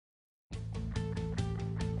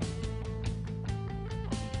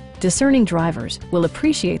discerning drivers will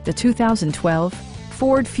appreciate the 2012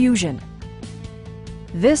 Ford Fusion.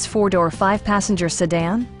 This four-door, five-passenger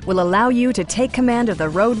sedan will allow you to take command of the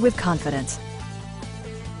road with confidence.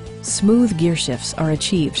 Smooth gear shifts are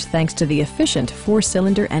achieved thanks to the efficient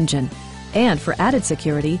four-cylinder engine. And for added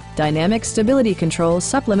security, dynamic stability control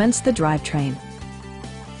supplements the drivetrain.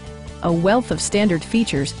 A wealth of standard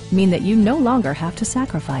features mean that you no longer have to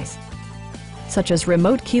sacrifice, such as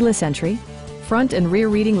remote keyless entry, front and rear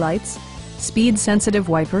reading lights, speed-sensitive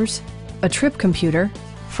wipers, a trip computer,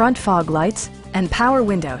 front fog lights, and power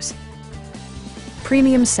windows.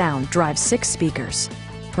 Premium sound drives 6 speakers,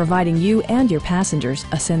 providing you and your passengers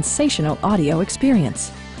a sensational audio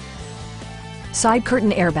experience. Side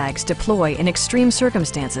curtain airbags deploy in extreme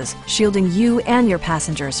circumstances, shielding you and your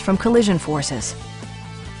passengers from collision forces.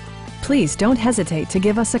 Please don't hesitate to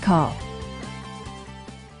give us a call.